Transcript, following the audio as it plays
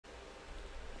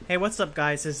Hey, what's up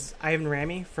guys? This is Ivan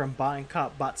Ramy from Bot and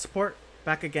Cop Bot Support,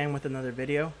 back again with another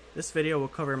video. This video will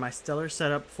cover my Stellar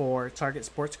setup for Target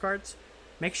sports cards.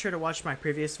 Make sure to watch my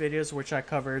previous videos which I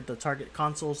covered the Target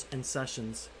consoles and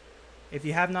sessions. If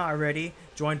you have not already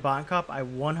joined Bot and Cop, I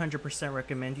 100%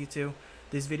 recommend you to.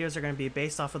 These videos are going to be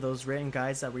based off of those written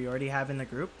guides that we already have in the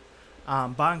group.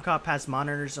 Bot and Cop has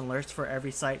monitors and alerts for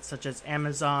every site such as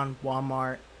Amazon,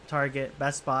 Walmart, Target,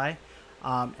 Best Buy,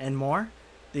 and more.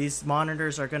 These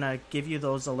monitors are going to give you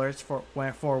those alerts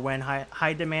for when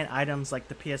high demand items like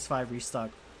the PS5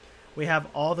 restock. We have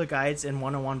all the guides and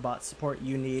one-on-one bot support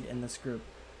you need in this group.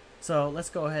 So let's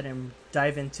go ahead and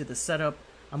dive into the setup.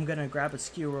 I'm going to grab a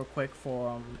SKU real quick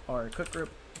for our cook group.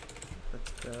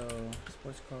 Let's go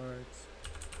sports cards.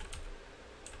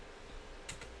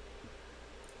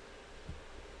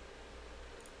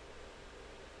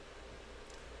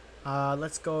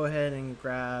 Let's go ahead and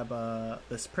grab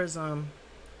this prism.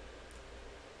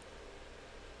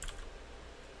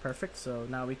 Perfect, so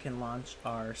now we can launch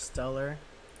our Stellar.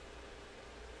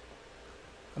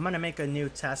 I'm going to make a new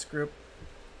task group,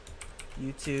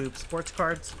 YouTube sports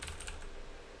cards.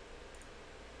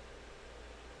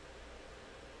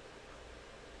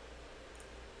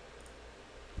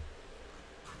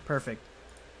 Perfect.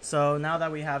 So now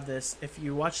that we have this, if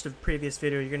you watched the previous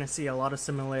video, you're going to see a lot of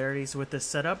similarities with this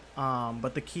setup,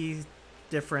 but the key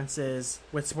difference is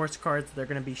with sports cards, they're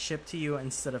going to be shipped to you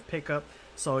instead of pickup.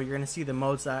 So you're going to see the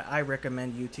modes that I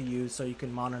recommend you to use so you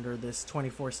can monitor this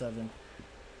 24/7.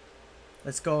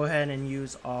 Let's go ahead and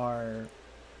use our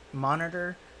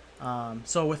monitor.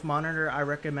 So with monitor, I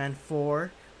recommend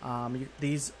 4.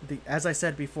 As I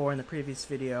said before in the previous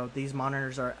video, these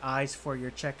monitors are eyes for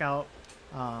your checkout.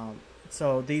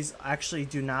 So these actually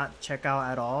do not check out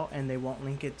at all, and they won't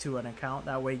link it to an account.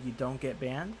 That way you don't get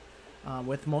banned.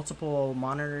 With multiple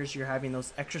monitors, you're having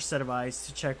those extra set of eyes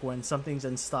to check when something's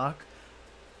in stock.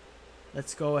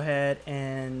 Let's go ahead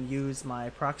and use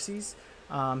my proxies.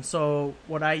 So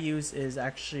what I use is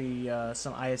actually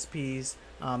some ISPs.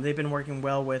 They've been working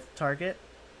well with Target.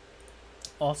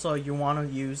 Also, you want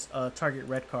to use a Target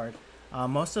red card.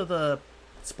 Most of the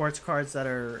sports cards that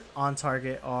are on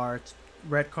Target are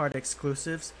red card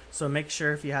exclusives. So make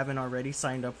sure if you haven't already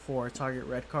signed up for Target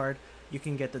red card, you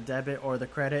can get the debit or the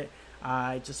credit.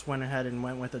 I just went ahead and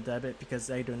went with the debit because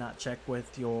they do not check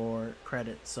with your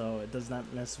credit, so it does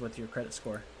not mess with your credit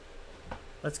score.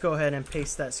 Let's go ahead and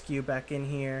paste that SKU back in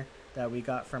here that we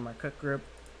got from our cook group.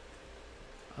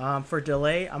 For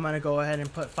delay, I'm going to go ahead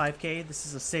and put 5K. This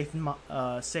is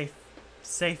a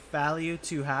safe value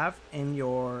to have in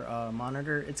your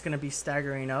monitor. It's going to be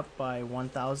staggering up by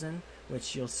 1,000,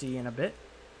 which you'll see in a bit.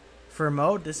 For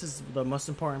mode, this is the most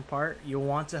important part. You'll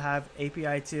want to have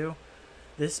API 2.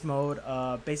 This mode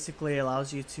basically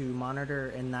allows you to monitor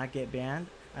and not get banned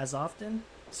as often,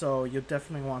 so you'll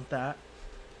definitely want that.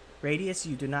 Radius,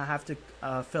 you do not have to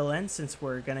fill in since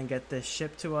we're going to get this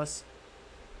shipped to us.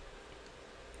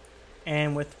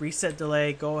 And with reset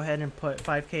delay, go ahead and put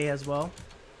 5K as well.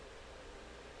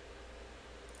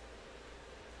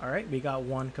 Alright, we got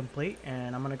 1 complete,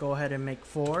 and I'm going to go ahead and make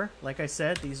 4. Like I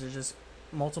said, these are just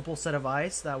multiple set of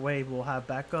eyes. That way we'll have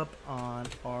backup on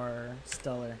our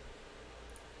Stellar.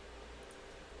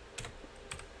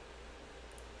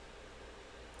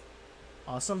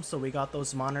 Awesome, so we got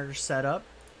those monitors set up.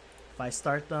 If I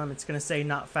start them, it's going to say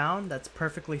not found. That's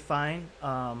perfectly fine.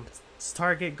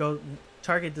 Target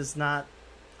does not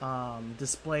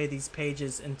display these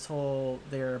pages until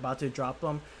they're about to drop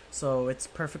them. So it's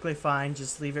perfectly fine.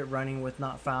 Just leave it running with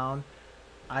not found.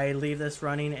 I leave this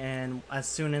running, and as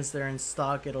soon as they're in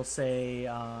stock, it'll say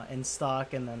in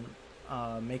stock, and then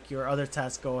make your other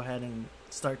task go ahead and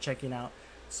start checking out.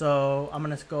 So I'm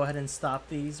going to go ahead and stop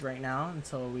these right now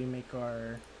until we make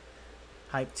our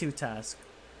Hype 2 task.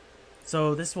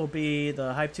 So this will be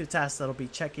the Hype 2 task that'll be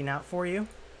checking out for you.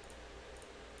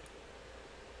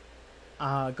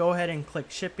 Go ahead and click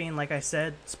shipping. Like I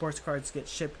said, sports cards get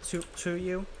shipped to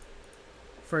you.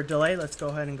 For delay, let's go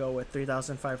ahead and go with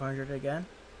 3,500 again.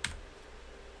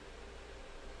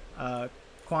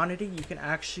 Quantity, you can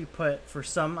actually put, for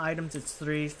some items it's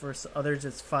 3, for others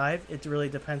it's 5. It really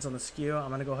depends on the SKU. I'm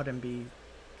going to go ahead and be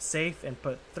safe and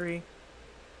put 3.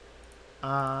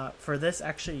 For this,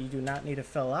 actually you do not need to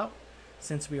fill out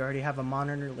since we already have a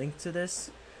monitor linked to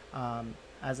this.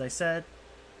 As I said,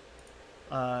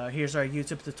 here's our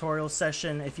YouTube tutorial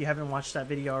session. If you haven't watched that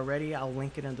video already, I'll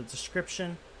link it in the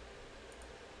description.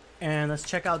 And let's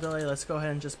check out delay. Let's go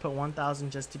ahead and just put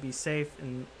 1,000 just to be safe,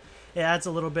 and it adds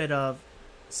a little bit of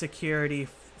security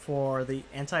for the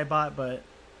anti-bot, but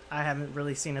I haven't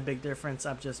really seen a big difference.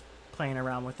 I'm just playing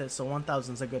around with it, so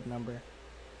 1,000 is a good number.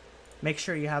 Make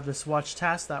sure you have the swatch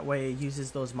task, that way it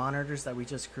uses those monitors that we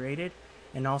just created,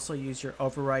 and also use your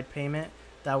override payment,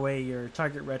 that way your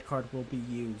target red card will be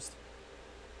used.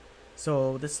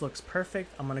 So this looks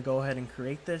perfect. I'm going to go ahead and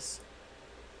create this.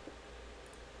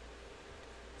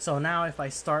 So now if I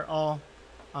start all,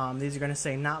 these are going to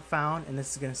say not found, and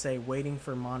this is going to say waiting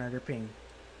for monitor ping.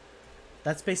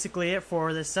 That's basically it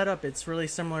for this setup. It's really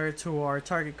similar to our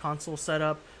target console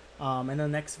setup. In the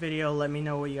next video, let me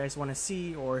know what you guys want to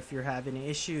see, or if you're having any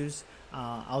issues,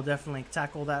 I'll definitely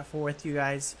tackle that with you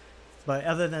guys. But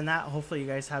other than that, hopefully you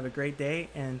guys have a great day,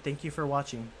 and thank you for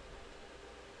watching.